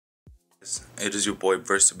It is your boy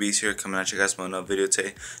Verse Beast here, coming at you guys with another video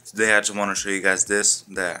today. Today I just want to show you guys this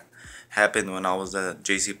that happened when I was at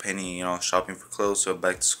JCPenney, shopping for clothes so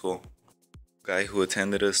back to school. Guy who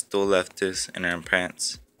attended us still left this in her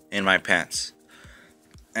pants, in my pants,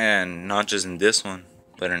 and not just in this one,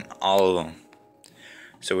 but in all of them.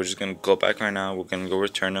 So we're just gonna go back right now. We're gonna go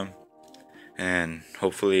return them, and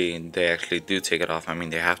hopefully they actually do take it off. I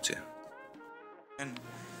mean, they have to.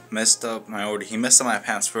 Messed up my order. He messed up my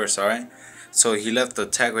pants first, alright? So he left the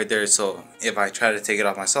tag right there, so if I try to take it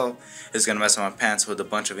off myself, it's gonna mess up my pants with a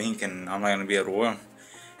bunch of ink and I'm not gonna be able to wear them.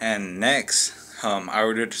 And next, I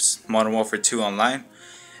ordered Modern Warfare 2 online,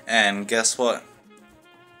 and guess what?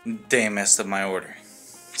 They messed up my order.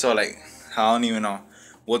 So like, I don't even know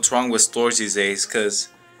what's wrong with stores these days, cause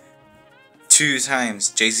 2 times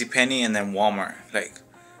JCPenney and then Walmart. Like,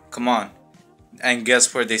 come on. And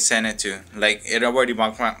guess where they sent it to? Like, it already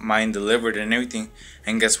marked mine delivered and everything.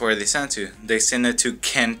 And guess where they sent it to? They sent it to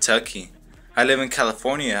Kentucky. I live in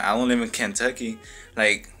California. I don't live in Kentucky.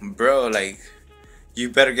 Like, bro, like, you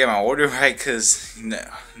better get my order right, cause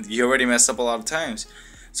you already messed up a lot of times.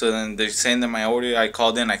 So then they're saying that my order, I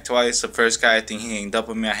called in like twice. The first guy, I think he hanged up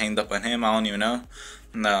on me. I hanged up on him. I don't even know.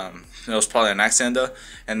 And, it was probably an accident though.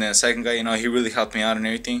 And then the second guy, he really helped me out and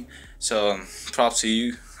everything. So props to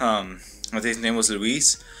you. I think his name was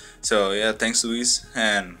Luis. So yeah, thanks Luis.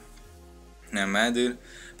 And yeah, man, dude.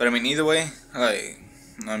 But I mean, either way, like,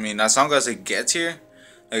 I mean, as long as it gets here,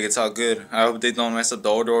 like, it's all good. I hope they don't mess up the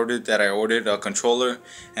order that I ordered, a controller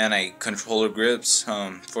and a controller grips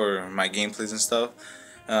for my gameplays and stuff.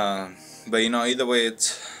 But either way,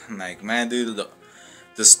 it's like, man, dude,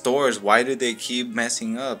 the stores, why do they keep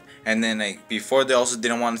messing up? And then like before, they also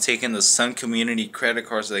didn't want to take in the Sun Community credit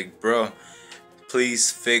cards. Like, bro, please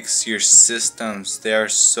fix your systems. They are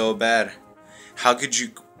so bad. How could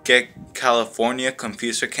you get California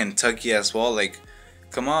confused with Kentucky as well? Like,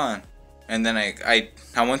 come on. And then I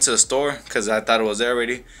went to the store because I thought it was there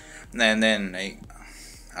already. And then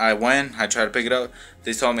I went, I tried to pick it up.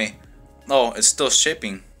 They told me, oh, it's still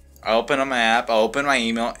shipping. I opened up my app, I opened my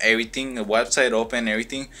email, everything, the website open,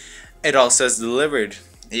 everything. It all says delivered.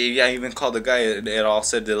 I even called the guy, it all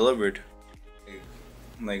said delivered.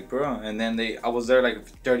 Like, bro, and then I was there like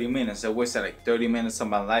 30 minutes. I wasted like 30 minutes of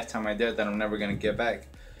my lifetime right there that I'm never gonna get back.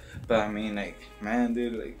 But I mean, like, man,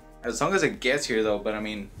 dude, like, as long as it gets here though. But I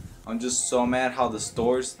mean, I'm just so mad how the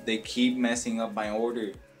stores, they keep messing up my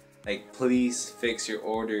order. Like, please fix your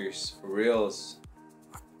orders for reals.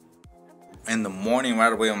 In the morning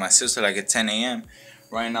right away with my sister, like at 10 a.m.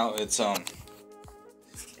 Right now it's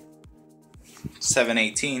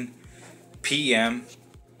 7:18 p.m.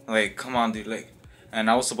 Like, come on, dude. Like, and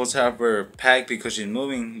I was supposed to have her packed because she's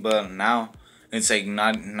moving, but now it's like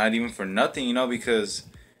not even for nothing, because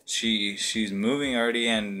she's moving already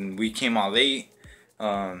and we came out late.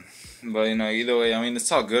 But either way, I mean,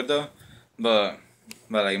 it's all good though. But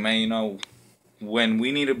like, man, when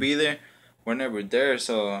we need to be there, we're never there.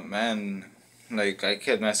 So man, like, I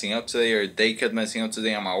kept messing up today, or they kept messing up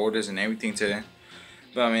today on my orders and everything today.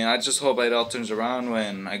 But I mean, I just hope it all turns around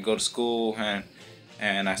when I go to school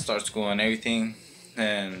and I start school and everything.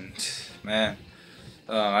 And man,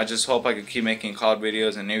 I just hope I could keep making COD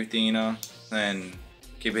videos and everything, and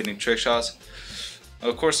keep hitting trick shots.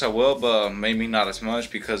 Of course I will, but maybe not as much,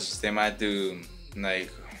 because they might do, like,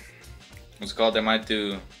 what's it called, they might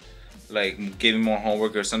do like give me more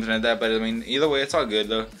homework or something like that. But I mean, either way, it's all good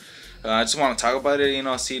though. I just want to talk about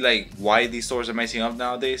it, see like why these stores are messing up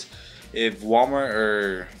nowadays. If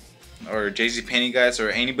Walmart or JCPenney guys, or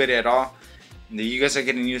anybody at all, you guys are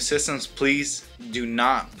getting new systems, please do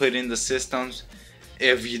not put in the systems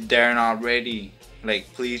if they're not ready.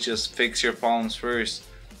 Like, please just fix your problems first.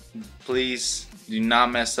 Please do not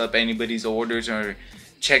mess up anybody's orders, or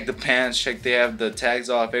check the pants, check they have the tags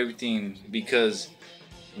off, everything, because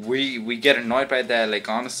we get annoyed by that. Like,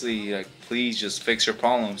 honestly, like, please just fix your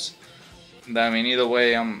problems. But I mean, either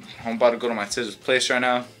way, I'm about to go to my sister's place right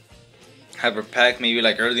now, have her packed maybe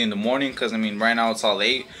like early in the morning, because I mean, right now it's all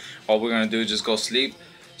late. All we're gonna do is just go sleep.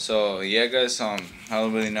 So yeah, guys, I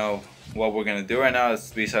don't really know what we're gonna do right now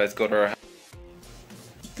besides go to our house.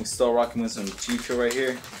 We're still rocking with some Jev here right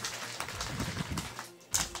here.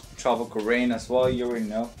 Tropical rain as well, you already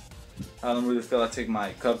know. I don't really feel like taking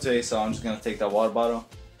my cup today, so I'm just gonna take that water bottle.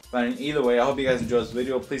 But either way, I hope you guys enjoyed this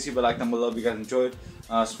video. Please leave a like down below if you guys enjoyed.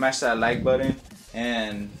 Smash that like button.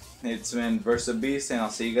 And it's been Verse Beast, and I'll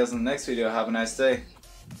see you guys in the next video. Have a nice day.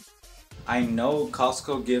 I know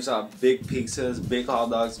Costco gives out big pizzas, big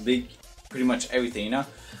hot dogs, big pretty much everything,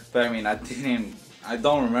 But I mean, I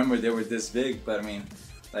don't remember they were this big. But I mean,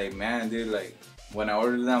 like, man, dude, like, when I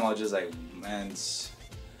ordered them, I was just like, man,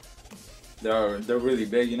 they're really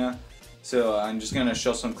big, you know. So I'm just gonna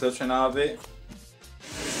show some clips right now of it.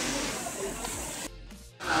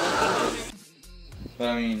 But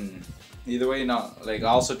I mean, either way, not like I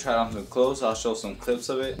also tried on some clothes. I'll show some clips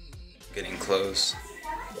of it. Getting close.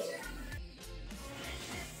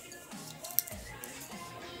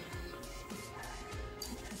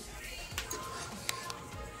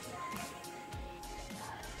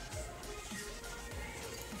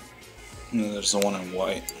 No, there's the one in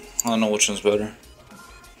white. I don't know which one's better.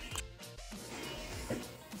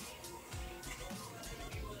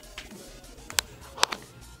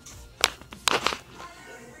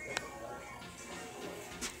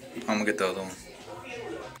 I'm gonna get the other one.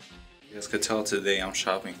 You guys could tell today I'm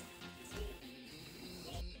shopping.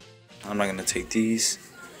 I'm not gonna take these,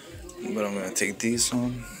 but I'm gonna take this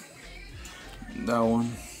one, that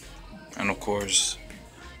one, and of course,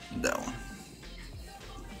 that one.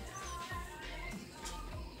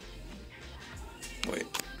 Wait.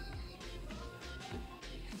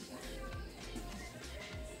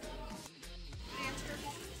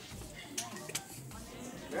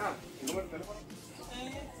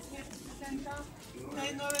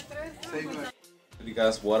 You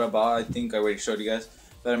guys, what about? I think I already showed you guys.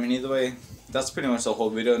 But I mean, either way, that's pretty much the whole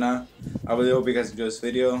video now. I really hope you guys enjoyed this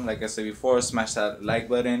video. Like I said before, smash that like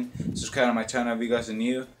button, subscribe to my channel if you guys are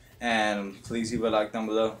new, and please leave a like down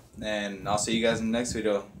below. And I'll see you guys in the next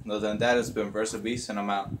video. Other than that, it's been Versa Beast, and I'm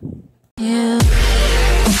out. Yeah.